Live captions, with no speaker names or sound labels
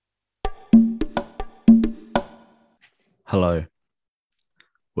Hello,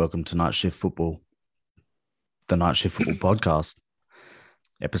 welcome to Night Shift Football, the Night Shift Football podcast,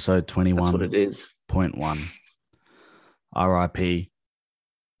 episode That's what it is. 21.1. RIP,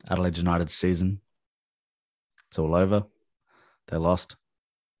 Adelaide United season. It's all over. They lost.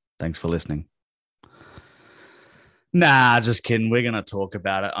 Thanks for listening. Nah, just kidding. We're going to talk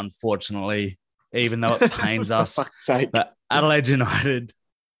about it, unfortunately, even though it pains us. For fuck's sake. But Adelaide United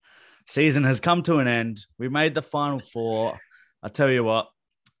season has come to an end. We made the Final Four. I tell you what,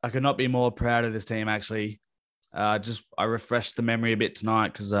 I could not be more proud of this team, actually. I refreshed the memory a bit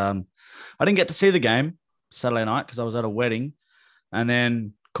tonight because I didn't get to see the game Saturday night because I was at a wedding, and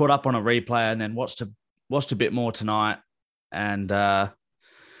then caught up on a replay and then watched a bit more tonight. And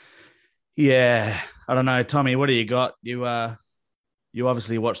yeah, I don't know, Tommy, what do you got? You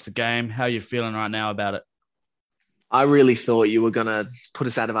obviously watched the game. How are you feeling right now about it? I really thought you were going to put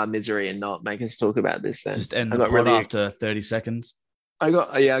us out of our misery and not make us talk about this then. Just end the pod after 30 seconds. I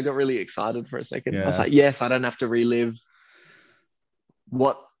got really excited for a second. Yeah. I was like, yes, I don't have to relive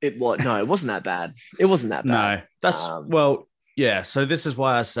what it was. No, it wasn't that bad. It wasn't that bad. No, yeah. So this is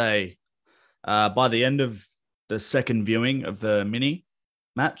why I say by the end of the second viewing of the mini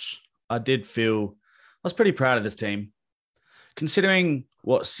match, I was pretty proud of this team. Considering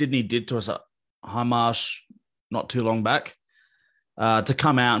what Sydney did to us at Hindmarsh not too long back, to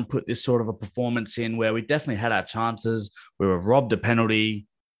come out and put this sort of a performance in where we definitely had our chances. We were robbed a penalty.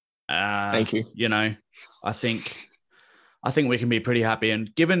 Thank you. You know, I think we can be pretty happy.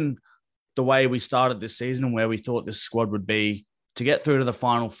 And given the way we started this season and where we thought this squad would be, to get through to the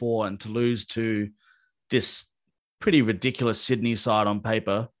Final Four and to lose to this pretty ridiculous Sydney side on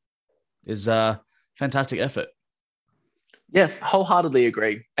paper is a fantastic effort. Yeah, wholeheartedly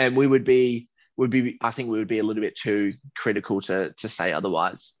agree. And I think we would be a little bit too critical to say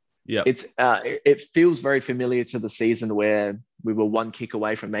otherwise. Yeah, it feels very familiar to the season where we were one kick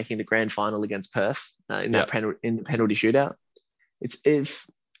away from making the grand final against Perth in the penalty shootout. It's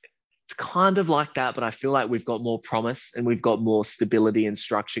kind of like that, but I feel like we've got more promise and we've got more stability and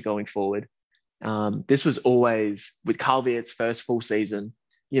structure going forward. This was always with Carl Viert's first full season.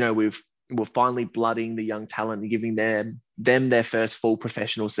 You know, we're finally blooding the young talent and giving them their first full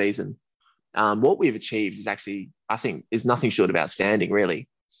professional season. What we've achieved is actually, I think, is nothing short of outstanding, really.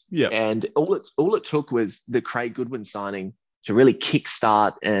 Yeah. And all it took was the Craig Goodwin signing to really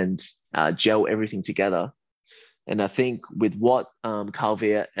kickstart and gel everything together. And I think with what Carl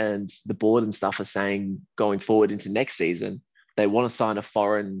Veart and the board and stuff are saying going forward into next season, they want to sign a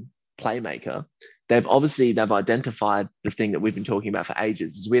foreign playmaker. They've identified the thing that we've been talking about for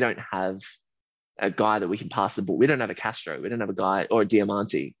ages, is we don't have a guy that we can pass the ball. We don't have a Castro. We don't have a guy or a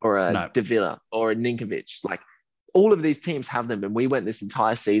Diamante or a De Villa or a Ninkovic. Like, all of these teams have them, and we went this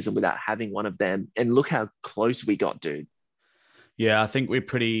entire season without having one of them. And look how close we got, dude. Yeah, I think we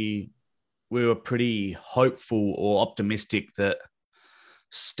were pretty hopeful or optimistic that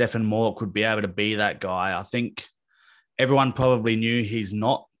Stefan Moore could be able to be that guy. I think everyone probably knew he's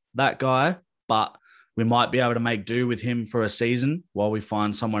not that guy, but we might be able to make do with him for a season while we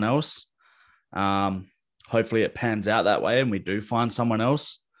find someone else. Hopefully it pans out that way and we do find someone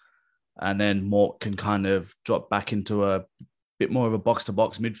else. And then Mort can kind of drop back into a bit more of a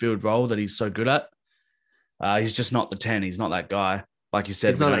box-to-box midfield role that he's so good at. He's just not the 10. He's not that guy. Like you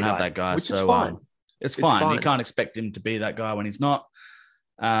said, we don't have that guy. Which is fine. It's fine. You can't expect him to be that guy when he's not.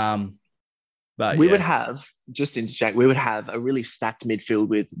 But we would have a really stacked midfield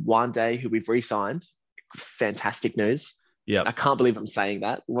with Wande, who we've re-signed. Fantastic news. Yeah, I can't believe I'm saying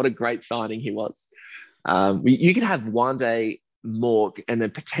that. What a great signing he was. You could have Wande, Mork, and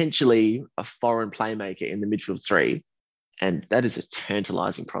then potentially a foreign playmaker in the midfield three. And that is a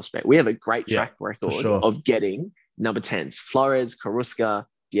tantalizing prospect. We have a great track record of getting number 10s. Flores, Karuska,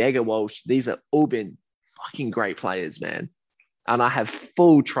 Diego Walsh. These have all been fucking great players, man. And I have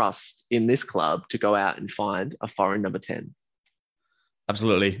full trust in this club to go out and find a foreign number 10.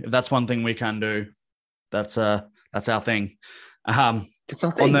 Absolutely. If that's one thing we can do, that's our thing. It's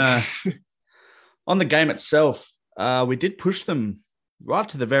our thing. On the game itself, we did push them right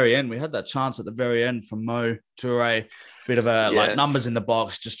to the very end. We had that chance at the very end from Mo Toure, bit of like numbers in the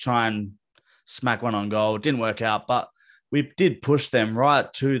box, just try and smack one on goal. It didn't work out, but we did push them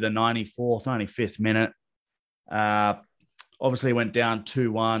right to the 94th, 95th minute. Obviously went down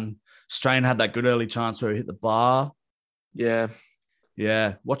 2-1. Strain had that good early chance where he hit the bar. Yeah.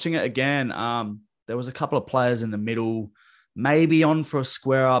 Watching it again, there was a couple of players in the middle, maybe on for a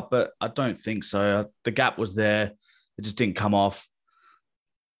square up, but I don't think so. The gap was there. It just didn't come off.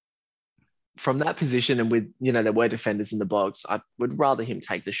 From that position, and with, there were defenders in the box, I would rather him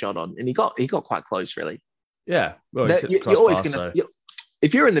take the shot on. And he got quite close, really. Yeah. Well, he's hit the You're always crossbar, gonna. so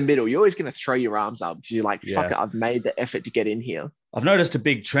If you're in the middle, you're always gonna throw your arms up because you're like, yeah. "Fuck it, I've made the effort to get in here." I've noticed a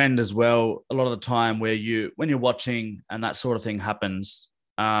big trend as well. A lot of the time, when you're watching and that sort of thing happens,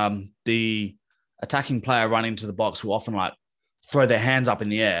 the attacking player running to the box will often like throw their hands up in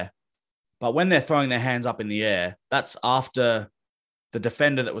the air. But when they're throwing their hands up in the air, that's after the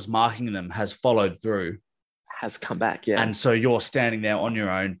defender that was marking them has followed through. Has come back, yeah. And so you're standing there on your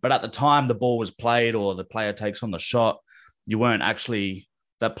own. But at the time the ball was played or the player takes on the shot, you weren't actually,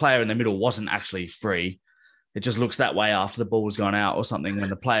 that player in the middle wasn't actually free. It just looks that way after the ball was gone out or something when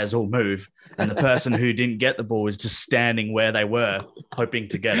the players all move and the person who didn't get the ball is just standing where they were hoping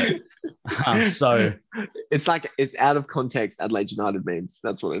to get it. So it's like it's out of context Adelaide United means.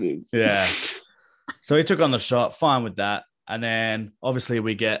 That's what it is. Yeah. So he took on the shot, fine with that. And then obviously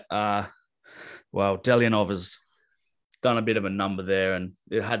we get, Delianov has done a bit of a number there and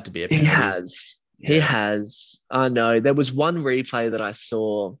it had to be a penalty. He has. I know. There was one replay that I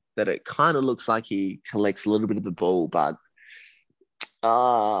saw that it kind of looks like he collects a little bit of the ball, but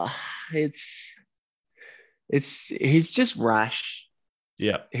he's just rash.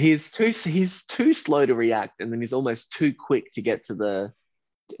 Yeah. He's too slow to react, and then he's almost too quick to get to the.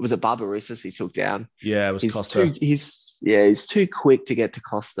 Was it Barbarouses he took down? Yeah, it was Costa. He's too quick to get to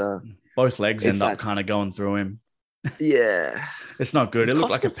Costa. Both legs end up kind of going through him. Yeah. It's not good. It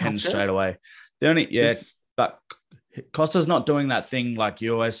looked like a pen straight away. But Costa's not doing that thing like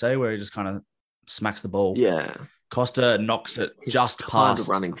you always say where he just kind of smacks the ball. Yeah. Costa knocks it He's just kind past. of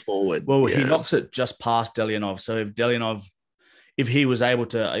running forward. Well, he knocks it just past Delianov. So if he was able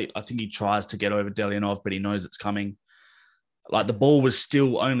to, I think he tries to get over Delianov, but he knows it's coming. Like the ball was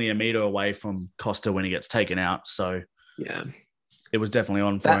still only a meter away from Costa when he gets taken out. So yeah, it was definitely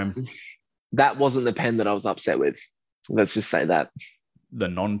on for him. That wasn't the pen that I was upset with. Let's just say that. The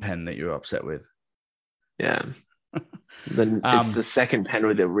non-pen that you were upset with. Yeah. It's the second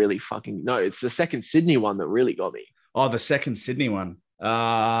penalty that really it's the second Sydney one that really got me. Oh, the second Sydney one.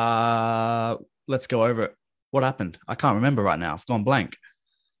 Let's go over it. What happened? I can't remember right now. I've gone blank.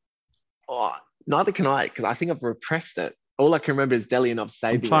 Oh, neither can I, because I think I've repressed it. All I can remember is Delianov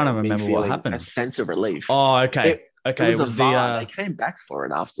saving. I'm trying to remember what happened. A sense of relief. Oh, okay. It was they came back for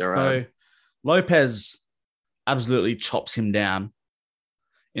it after. So Lopez absolutely chops him down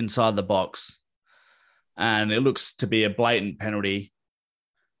inside the box. And it looks to be a blatant penalty,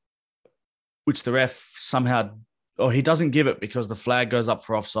 which the ref somehow, he doesn't give it because the flag goes up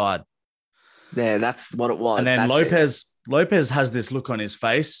for offside. Yeah, that's what it was. And then Lopez has this look on his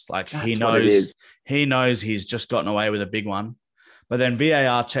face, like he knows he's just gotten away with a big one. But then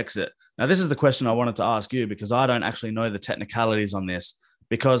VAR checks it. Now, this is the question I wanted to ask you because I don't actually know the technicalities on this,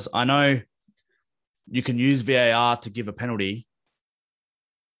 because I know you can use VAR to give a penalty.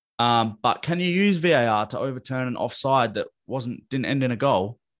 But can you use VAR to overturn an offside that didn't end in a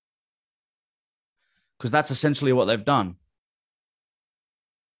goal? Because that's essentially what they've done.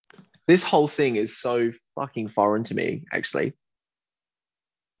 This whole thing is so fucking foreign to me, actually.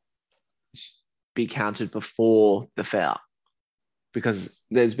 Be counted before the foul because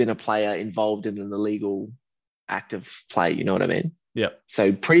there's been a player involved in an illegal act of play. You know what I mean? Yeah.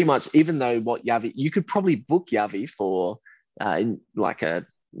 So pretty much, even though you could probably book Yavi for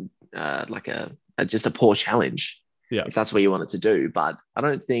just a poor challenge, if that's what you wanted to do. But I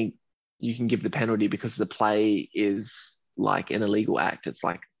don't think you can give the penalty because the play is like an illegal act. It's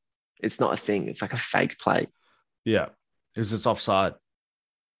like it's not a thing. It's like a fake play. Yeah, because it's offside.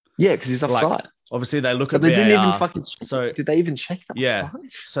 Yeah, because it's offside. Like, obviously, they look but at they VAR. Didn't even fucking. So did they even check that? Yeah.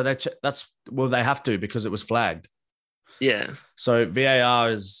 Offside? So they have to because it was flagged. Yeah. So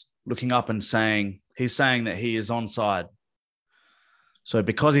VAR is looking up and saying that he is onside. So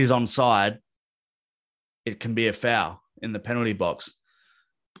because he's onside, it can be a foul in the penalty box.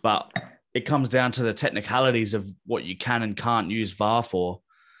 But it comes down to the technicalities of what you can and can't use VAR for.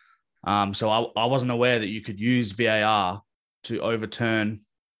 So I wasn't aware that you could use VAR to overturn.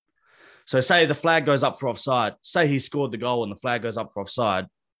 So say the flag goes up for offside. Say he scored the goal and the flag goes up for offside.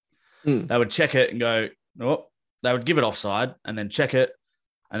 They would check it and go, oh, they would give it offside and then check it.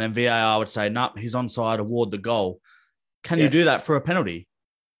 And then VAR would say, nope, he's onside, award the goal. Can you do that for a penalty?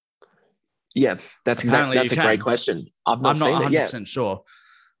 Yeah, that's a great question. I'm not 100% sure.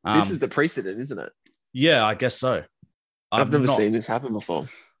 This is the precedent, isn't it? Yeah, I guess so. I've never seen this happen before.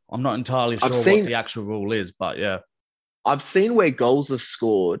 I'm not entirely sure what the actual rule is, but yeah. I've seen where goals are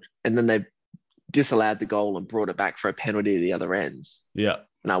scored and then they've disallowed the goal and brought it back for a penalty at the other end. Yeah.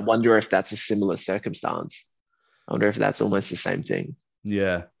 And I wonder if that's a similar circumstance. I wonder if that's almost the same thing.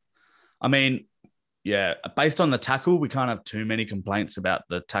 Yeah. I mean, yeah, based on the tackle, we can't have too many complaints about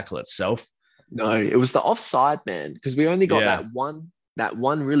the tackle itself. No, it was the offside, man, because we only got Yeah, that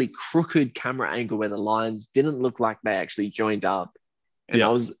one really crooked camera angle where the lines didn't look like they actually joined up. And I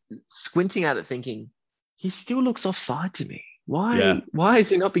yeah, was squinting at it thinking, he still looks offside to me. yeah, Why has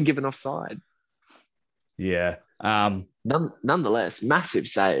he not been given offside? yeah. Nonetheless, massive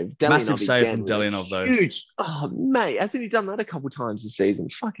save. Massive Delianov save again from with a Delianov though, huge. Oh, mate, I think he's done that a couple times this season.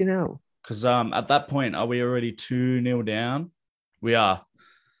 Fucking hell. because at that point, are we already 2-0 down? We are.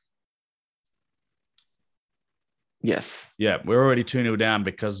 Yes. Yeah, we're already 2-0 down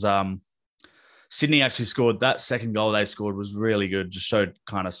because Sydney actually scored that second goal they scored was really good. Just showed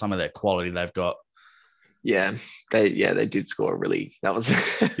kind of some of their quality they've got. Yeah. They did score really. That was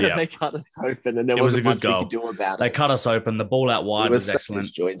Yeah, they cut us open and there it was a wasn't good much we could goal. do about They it. cut us open. The ball out We wide were was so excellent.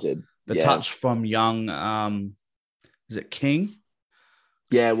 disjointed. The Yeah. touch from Young, is it King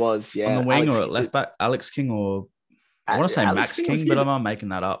Yeah, it was. on the Yeah. wing or at left back? Alex King or I want to say Alex Max King was King, but good. I'm making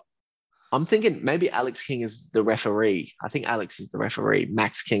that up. I'm thinking maybe Alex King is the referee. I think Alex is the referee.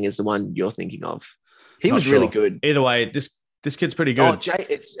 Max King is the one you're thinking of. He Not was really sure. good. Either way, this kid's pretty Oh, good. Jay,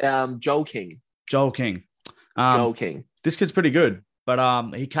 it's Joel King. Joel King. Joel King. This kid's pretty good,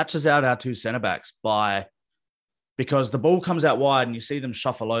 but he catches out our two centre backs because the ball comes out wide and you see them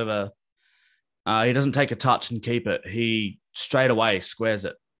shuffle over. He doesn't take a touch and keep it. He straight away squares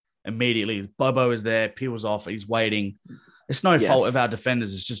it immediately. Bobo is there, peels off. He's waiting. It's no fault of our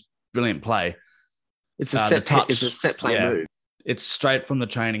defenders. It's just brilliant play. It's a set touch. It's a set play move. It's straight from the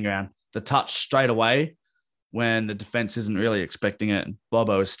training ground. The touch straight away when the defense isn't really expecting it. And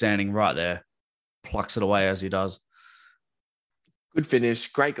Bobo is standing right there, plucks it away as he does. Good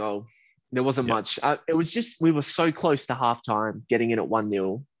finish. Great goal. There wasn't much. It was just, we were so close to halftime getting in at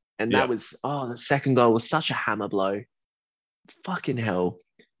 1-0. And that was, the second goal was such a hammer blow. Fucking hell.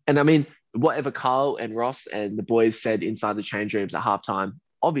 And I mean, whatever Carl and Ross and the boys said inside the change rooms at halftime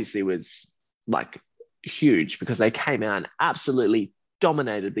obviously was like huge because they came out and absolutely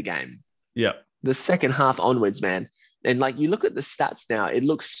dominated the game. Yeah. The second half onwards, man. And like you look at the stats now, it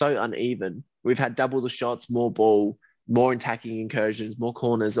looks so uneven. We've had double the shots, more ball, more attacking incursions, more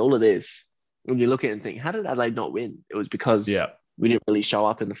corners, all of this. When you look at it and think, how did Adelaide not win? It was because we didn't really show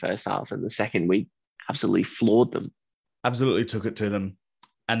up in the first half. And the second, we absolutely floored them. Absolutely took it to them.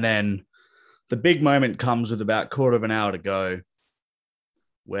 And then the big moment comes with about a quarter of an hour to go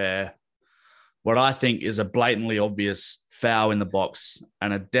where what I think is a blatantly obvious foul in the box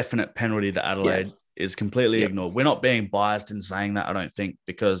and a definite penalty to Adelaide is completely ignored. We're not being biased in saying that, I don't think,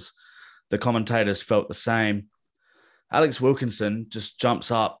 because the commentators felt the same. Alex Wilkinson just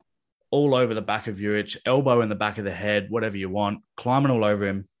jumps up all over the back of Juric, elbow in the back of the head, whatever you want, climbing all over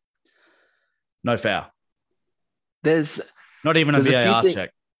him. No foul. There's not even a VAR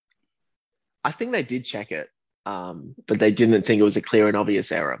check. I think they did check it, but they didn't think it was a clear and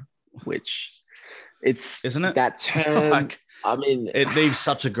obvious error, which isn't it? That term, I mean, it leaves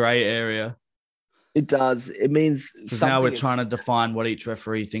such a grey area. It does. It means because now we're trying to define what each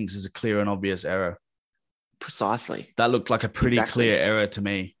referee thinks is a clear and obvious error. Precisely. That looked like a pretty clear error to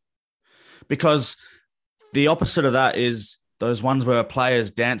me. Because the opposite of that is those ones where a player's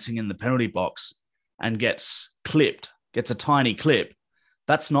dancing in the penalty box and gets a tiny clip.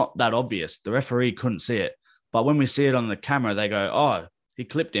 That's not that obvious. The referee couldn't see it. But when we see it on the camera, they go, oh, he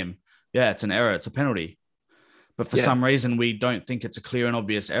clipped him. Yeah, it's an error. It's a penalty. But for some reason, we don't think it's a clear and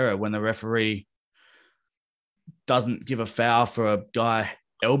obvious error when the referee doesn't give a foul for a guy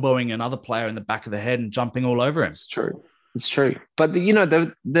elbowing another player in the back of the head and jumping all over him. It's true. It's true. But,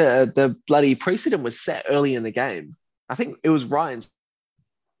 the bloody precedent was set early in the game. I think it was Ryan's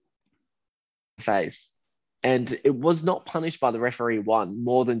face. And it was not punished by the referee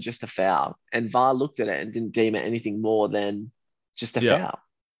more than just a foul. And VAR looked at it and didn't deem it anything more than just a foul.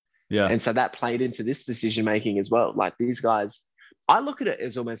 Yeah. And so that played into this decision-making as well. Like these guys, I look at it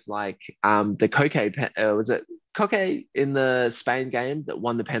as almost like the Koke, was it Koke in the Spain game that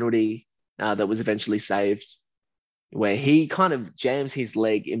won the penalty that was eventually saved, where he kind of jams his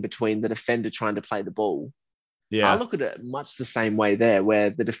leg in between the defender trying to play the ball. Yeah. I look at it much the same way there,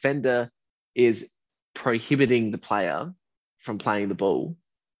 where the defender is prohibiting the player from playing the ball.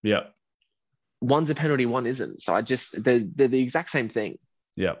 Yeah. One's a penalty, one isn't. So they're the exact same thing.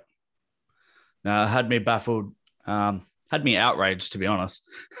 Yeah. Now, it had me baffled, had me outraged, to be honest.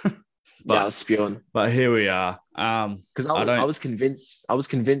 I was spewing. But here we are. Because I was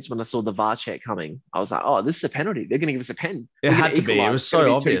convinced when I saw the VAR check coming. I was like, oh, this is a penalty. They're going to give us a pen. It had to be. It was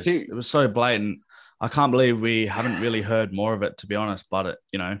so obvious. 2-2. It was so blatant. I can't believe we haven't really heard more of it, to be honest, but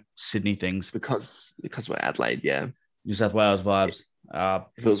Sydney things. Because we're Adelaide, yeah. New South Wales vibes.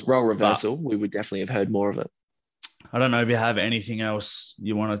 If it was role reversal, we would definitely have heard more of it. I don't know if you have anything else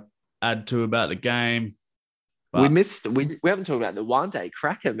you want to add to about the game. We But, missed. We haven't talked about the one day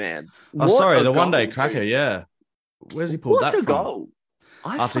cracker, man. oh, What sorry, a the one day goal, cracker. too. Yeah. Where's he pulled What that a from? goal!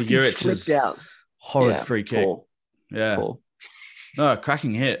 I After fucking Juric's flipped out. horrid Yeah, free kick. poor, Yeah. poor. No,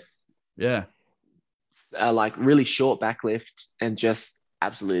 cracking hit. Yeah. Like really short backlift and just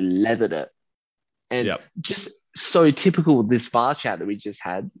absolutely leathered it. And Yep. just so typical of this VAR chat that we just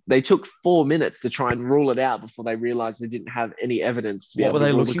had. They took 4 minutes to try and rule it out before they realized they didn't have any evidence to be What able were to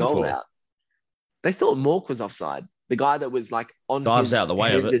they rule the looking goal for? out. They thought Mork was offside. The guy that was like on Dives his out the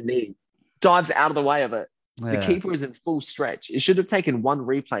way of hands it. and knees dives out of the way of it. The Yeah. keeper is in full stretch. It should have taken one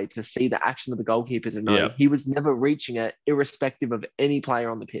replay to see the action of the goalkeeper to know Yeah. he was never reaching it, irrespective of any player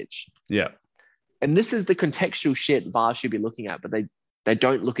on the pitch. Yeah. And this is the contextual shit VAR should be looking at, but they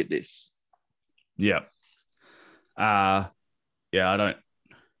don't look at this. Yeah. Yeah, I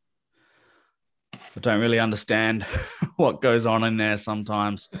don't really understand what goes on in there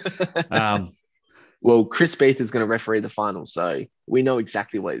sometimes. Well, Chris Beath is going to referee the final, so we know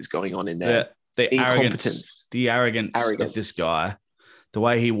exactly what is going on in there. The Incompetence. arrogance of this guy, the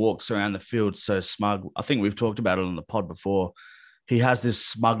way he walks around the field so smug. I think we've talked about it on the pod before. He has this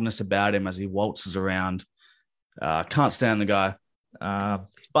smugness about him as he waltzes around. Can't stand the guy.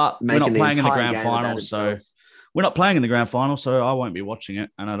 But we're not playing in the grand final, so we're not playing in the grand final, so I won't be watching it,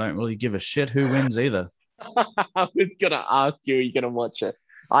 and I don't really give a shit who wins either. I was going to ask you, are you going to watch it?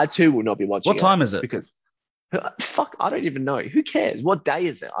 I too will not be watching it. What time is it? Because, fuck, I don't even know. Who cares? What day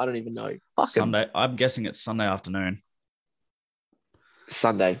is it? I don't even know. Fuck Sunday. I'm guessing it's Sunday afternoon.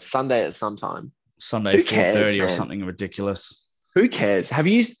 Sunday at some time. Sunday, 4:30 or something ridiculous. Who cares?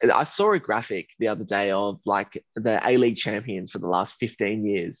 I saw a graphic the other day of like the A-League champions for the last 15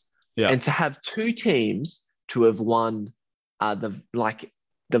 years. Yeah. And to have two teams to have won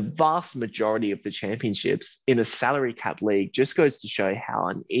the vast majority of the championships in a salary cap league just goes to show how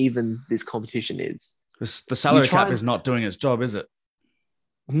uneven this competition is. The salary cap is not doing its job, is it?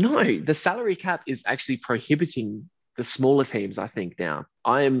 No, the salary cap is actually prohibiting the smaller teams, I think, now.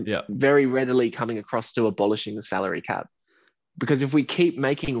 I am very readily coming across to abolishing the salary cap. Because if we keep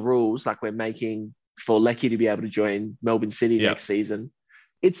making rules like we're making for Lecky to be able to join Melbourne City next season,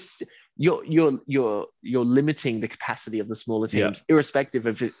 it's you're limiting the capacity of the smaller teams, irrespective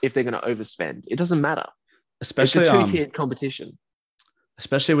of if they're going to overspend. It doesn't matter. Especially it's a two-tiered competition.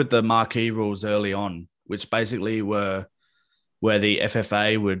 Especially with the marquee rules early on, which basically were where the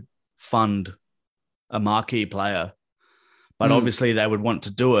FFA would fund a marquee player, but obviously they would want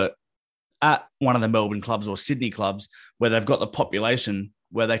to do it at one of the Melbourne clubs or Sydney clubs where they've got the population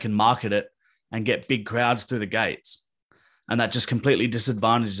where they can market it and get big crowds through the gates. And that just completely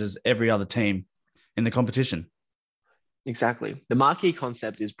disadvantages every other team in the competition. Exactly. The marquee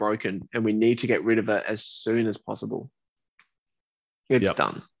concept is broken and we need to get rid of it as soon as possible. It's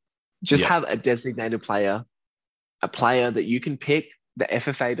done. Just have a designated player, a player that you can pick. The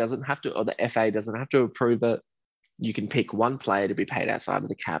FFA doesn't have to, or the FA doesn't have to approve it. You can pick one player to be paid outside of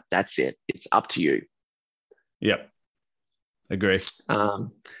the cap. That's it. It's up to you. Yep. Agree.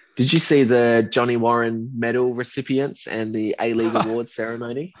 Did you see the Johnny Warren medal recipients and the A-League Awards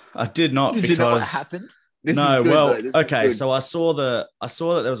ceremony? I did not. Did you know what happened? Okay. So I saw that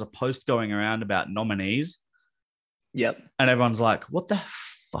there was a post going around about nominees. Yep. And everyone's like, what the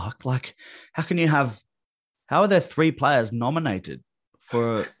fuck? Like, how are there 3 players nominated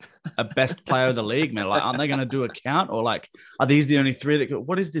for a best player of the league, man? Like, aren't they going to do a count? Or like, are these the only 3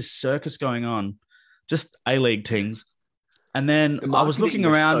 what is this circus going on? Just A-League teams. And then I was looking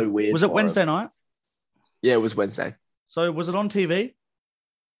around. So was it Wednesday night? Yeah, it was Wednesday. So was it on TV?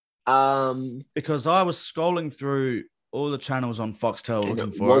 Because I was scrolling through all the channels on Foxtel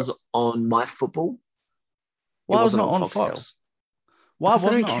looking for it. Was on MyFootball. Why was it not on Fox? Why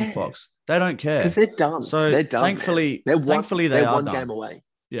wasn't it on Fox? They don't care. Because they're done. So they're done, thankfully they are one done. Game away.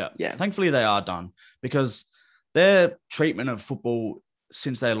 Yeah. Thankfully they are done because their treatment of football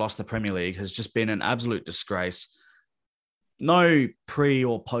since they lost the Premier League has just been an absolute disgrace. No pre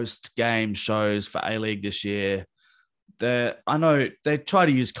or post game shows for A-League this year. I know they try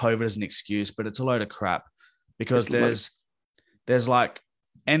to use COVID as an excuse, but it's a load of crap because there's like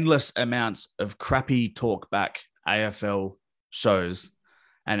endless amounts of crappy talkback AFL shows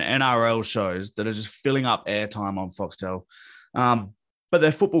and NRL shows that are just filling up airtime on Foxtel. But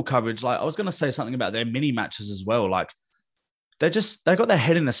their football coverage, like I was going to say something about their mini matches as well. Like they got their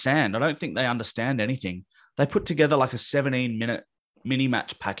head in the sand. I don't think they understand anything. They put together like a 17-minute mini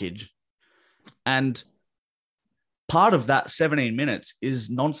match package. And part of that 17 minutes is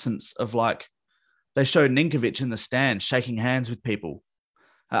nonsense of like, they showed Ninkovic in the stand shaking hands with people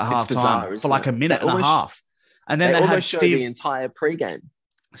at halftime for like a minute and a half. And then they had the entire pregame.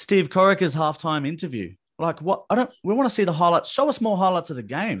 Steve Corica's halftime interview. Like, what? We want to see the highlights. Show us more highlights of the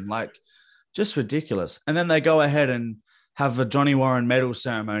game. Like, just ridiculous. And then they go ahead and have a Johnny Warren medal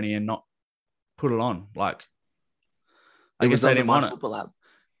ceremony and not put it on. Like, I guess they didn't want it. App.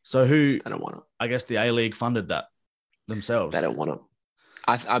 So who? They don't want it. I guess the A-League funded that themselves. They don't want it.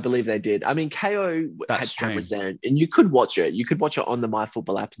 I believe they did. I mean, KO had stream. cameras there, and you could watch it. You could watch it on the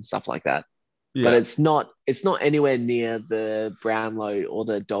MyFootball app and stuff like that. Yeah. But it's not anywhere near the Brownlow or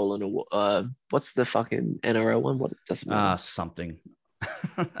the Dolan or what's the fucking NRL one? What doesn't matter. Something.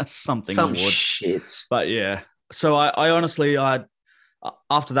 Something Some award. Shit. But yeah. So I honestly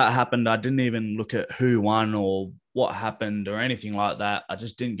after that happened, I didn't even look at who won or what happened or anything like that. I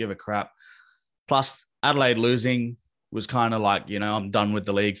just didn't give a crap. Plus Adelaide losing was kind of like, I'm done with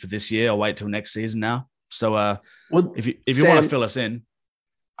the league for this year. I'll wait till next season now. So if you want to fill us in.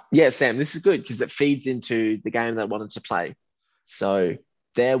 Yeah, Sam, this is good because it feeds into the game they wanted to play. So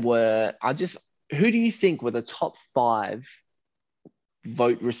who do you think were the top 5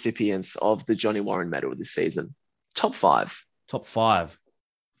 vote recipients of the Johnny Warren medal this season? Top 5. Top 5.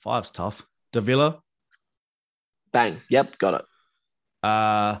 5's tough. Davila. Bang. Yep, got it.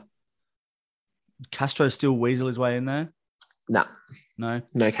 Castro still weasel his way in there? No. No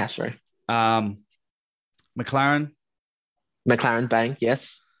Castro. McLaren, bang,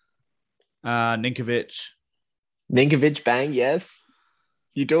 yes. Ninkovic, bang, yes.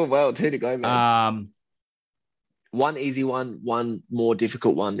 You're doing well, 2 to go, man. One easy one more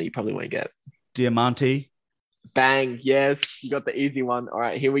difficult one that you probably won't get. Diamante. Bang, yes. You got the easy one. All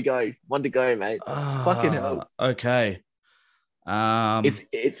right, here we go. 1 to go, mate. Fucking hell. Okay.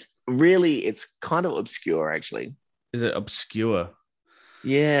 It's kind of obscure, actually. Is it obscure?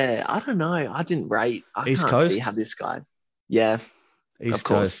 Yeah, I don't know. I didn't rate. I East can't Coast? see how this guy. Yeah, East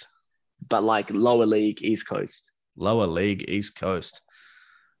Coast. But like lower league, East Coast. Lower league, East Coast.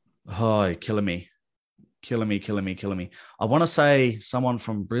 Oh, you're killing me. Killing me. I want to say someone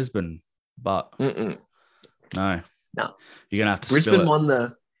from Brisbane, but no. You're going to have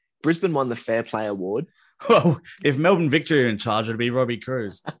to Brisbane won the Fair Play Award. Well, if Melbourne Victory are in charge, it'd be Robbie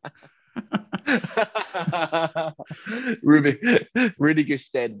Cruz. Rudy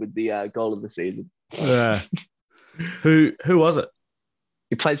Gusted with the goal of the season. Who was it?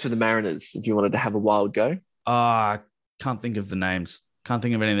 He plays for the Mariners, if you wanted to have a wild go. I can't think of the names. Can't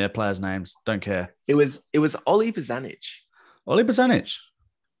think of any of their players' names. Don't care. It was Ollie Bozanic. Ollie Bozanic.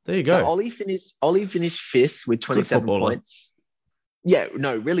 There you go. So Ollie finished 5th with 27 points. Yeah,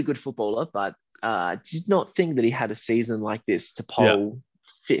 no, really good footballer, but did not think that he had a season like this to poll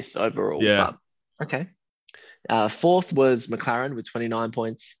 5th overall. Yeah. But, okay. 4th was McLaren with 29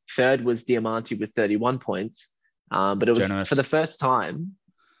 points. 3rd was Diamante with 31 points. But it was generous. For the first time,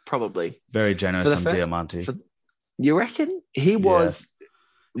 probably. Very generous on Diamante. You reckon? He was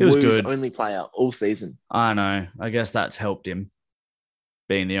good. Only player all season. I know. I guess that's helped him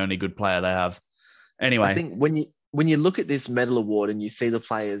being the only good player they have. Anyway. I think when you look at this medal award and you see the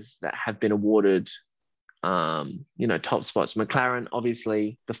players that have been awarded, top spots, McLaren,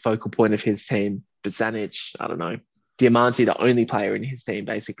 obviously the focal point of his team, Bozanic, I don't know, Diamante, the only player in his team,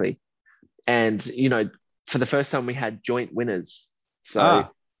 basically. And, for the first time we had joint winners. So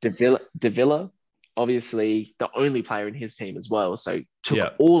Davila, obviously the only player in his team as well. So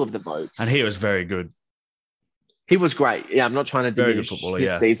took all of the votes. And he was very good. He was great. Yeah, I'm not trying to diminish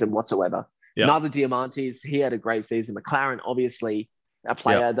his season whatsoever. Yep. Neither Diamante's. He had a great season. McLaren, obviously, a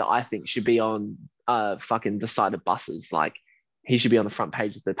player that I think should be on fucking the side of buses. Like, he should be on the front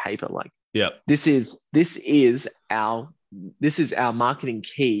page of the paper. Like, this is our marketing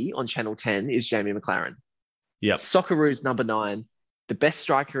key on Channel 10 is Jamie McLaren. Yep. Socceroos number 9, the best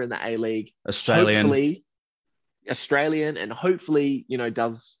striker in the A-League. Australian, and hopefully,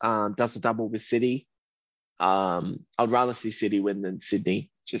 does a double with City. I'd rather see City win than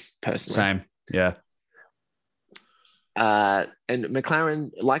Sydney, just personally. Same, yeah. And McLaren,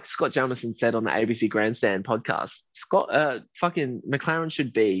 like Scott Jamieson said on the ABC Grandstand podcast, McLaren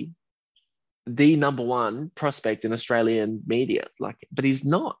should be the number 1 prospect in Australian media. But he's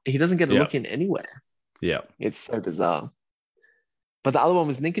not. He doesn't get a look in anywhere. Yeah. It's so bizarre. But the other one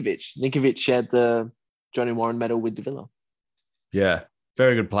was Ninkovic. Ninkovic shared the Johnny Warren medal with Davila. Yeah.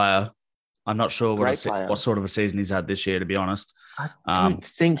 Very good player. I'm not sure what sort of a season he's had this year, to be honest. I don't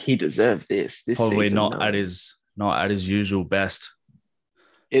think he deserved this probably season. Not at his usual best.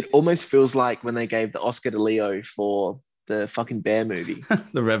 It almost feels like when they gave the Oscar de Leo for the fucking Bear movie.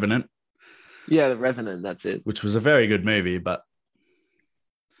 The Revenant. Yeah, The Revenant, that's it. Which was a very good movie, but...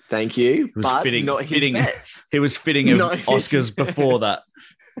 Thank you. It was but fitting. Not his best. It was fitting of Oscars before that.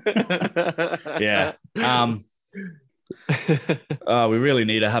 Yeah. We really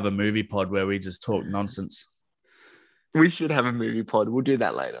need to have a movie pod where we just talk nonsense. We should have a movie pod. We'll do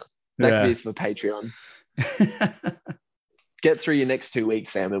that later. That could be for Patreon. Get through your next 2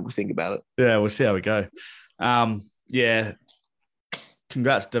 weeks, Sam, and we'll think about it. Yeah, we'll see how we go. Yeah.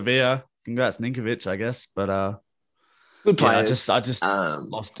 Congrats, Davia. Congrats, Ninkovic, I guess. But good players. I just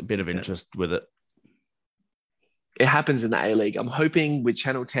lost a bit of interest with it. It happens in the A-League. I'm hoping with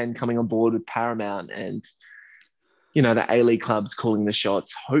Channel 10 coming on board with Paramount and, the A-League clubs calling the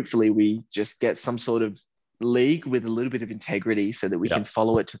shots, hopefully we just get some sort of league with a little bit of integrity so that we can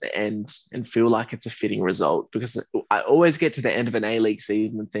follow it to the end and feel like it's a fitting result. Because I always get to the end of an A-League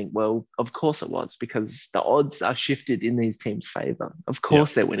season and think, well, of course it was, because the odds are shifted in these teams' favor. Of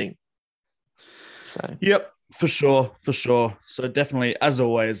course they're winning. So. Yep, for sure. So definitely, as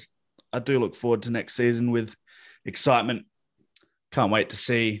always, I do look forward to next season with excitement. Can't wait to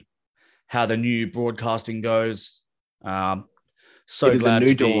see how the new broadcasting goes. So glad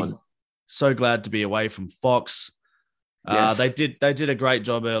to be away from Fox. Yes. They did a great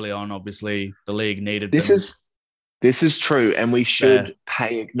job early on. Obviously, the league needed this them. This is true, and we should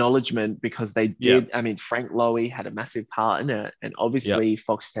pay acknowledgement because they did. I mean, Frank Lowy had a massive part in it, and obviously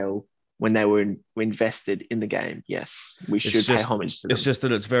Foxtel, when they were invested in the game, yes, we should pay homage to them. It's just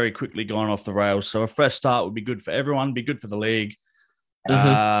that it's very quickly gone off the rails. So a fresh start would be good for everyone, be good for the league.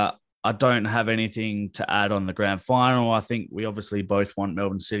 I don't have anything to add on the grand final. I think we obviously both want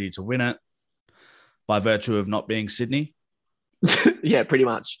Melbourne City to win it by virtue of not being Sydney. Yeah, pretty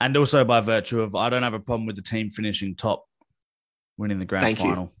much. And also by virtue of I don't have a problem with the team finishing top, winning the grand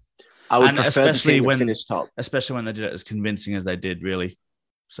final. I would prefer the team to finish top. Especially when they did it as convincing as they did, really.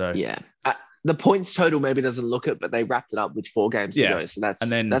 So yeah. The points total maybe doesn't look it, but they wrapped it up with 4 games to go. So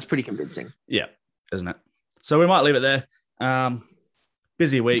that's pretty convincing. Yeah, isn't it? So we might leave it there.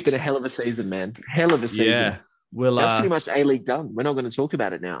 Busy week. It's been a hell of a season, man. Hell of a season. Yeah. That's pretty much A-League done. We're not going to talk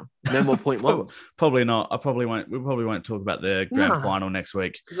about it now. No more point ones. Probably not. We probably won't talk about the grand final next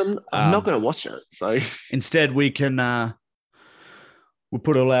week. Because I'm not going to watch it. So instead, we can we'll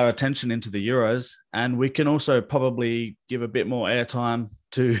put all our attention into the Euros, and we can also probably give a bit more airtime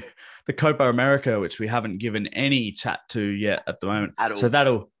to the Copa America, which we haven't given any chat to yet at the moment. So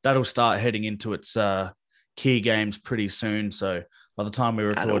that'll start heading into its key games pretty soon. So by the time we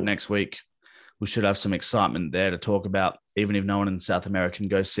record next week, we should have some excitement there to talk about, even if no one in South America can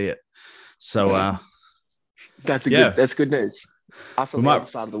go see it. So that's good news. Us on the other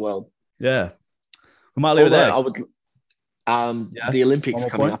side of the world. Yeah. We might leave it there. The Olympics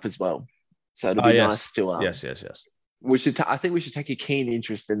coming up as well. So it'll be nice to yes. I think we should take a keen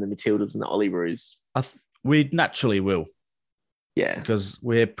interest in the Matildas and the Olyroos. We naturally will. Yeah. Because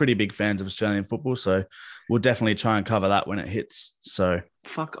we're pretty big fans of Australian football, so we'll definitely try and cover that when it hits. So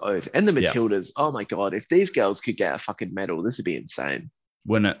fuck oath. And the Matildas, oh my God, if these girls could get a fucking medal, this would be insane.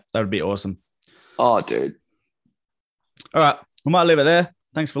 Wouldn't it? That would be awesome. Oh, dude. All right. We might leave it there.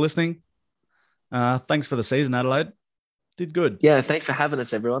 Thanks for listening. Thanks for the season, Adelaide. Did good. Yeah, thanks for having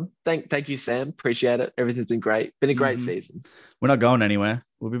us, everyone. Thank you, Sam. Appreciate it. Everything's been great. Been a great season. We're not going anywhere.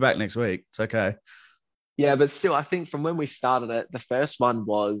 We'll be back next week. It's okay. Yeah, but still, I think from when we started it, the first one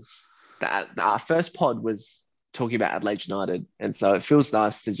was that our first pod was talking about Adelaide United. And so it feels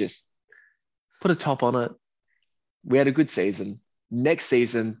nice to just put a top on it. We had a good season. Next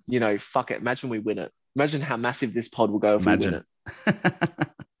season, fuck it. Imagine we win it. Imagine how massive this pod will go if we win it.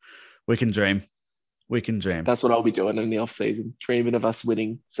 We can dream. That's what I'll be doing in the off season, dreaming of us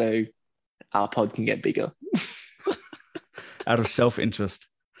winning so our pod can get bigger. Out of self-interest.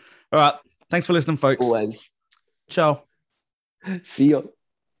 All right. Thanks for listening, folks. Always. Ciao. See you.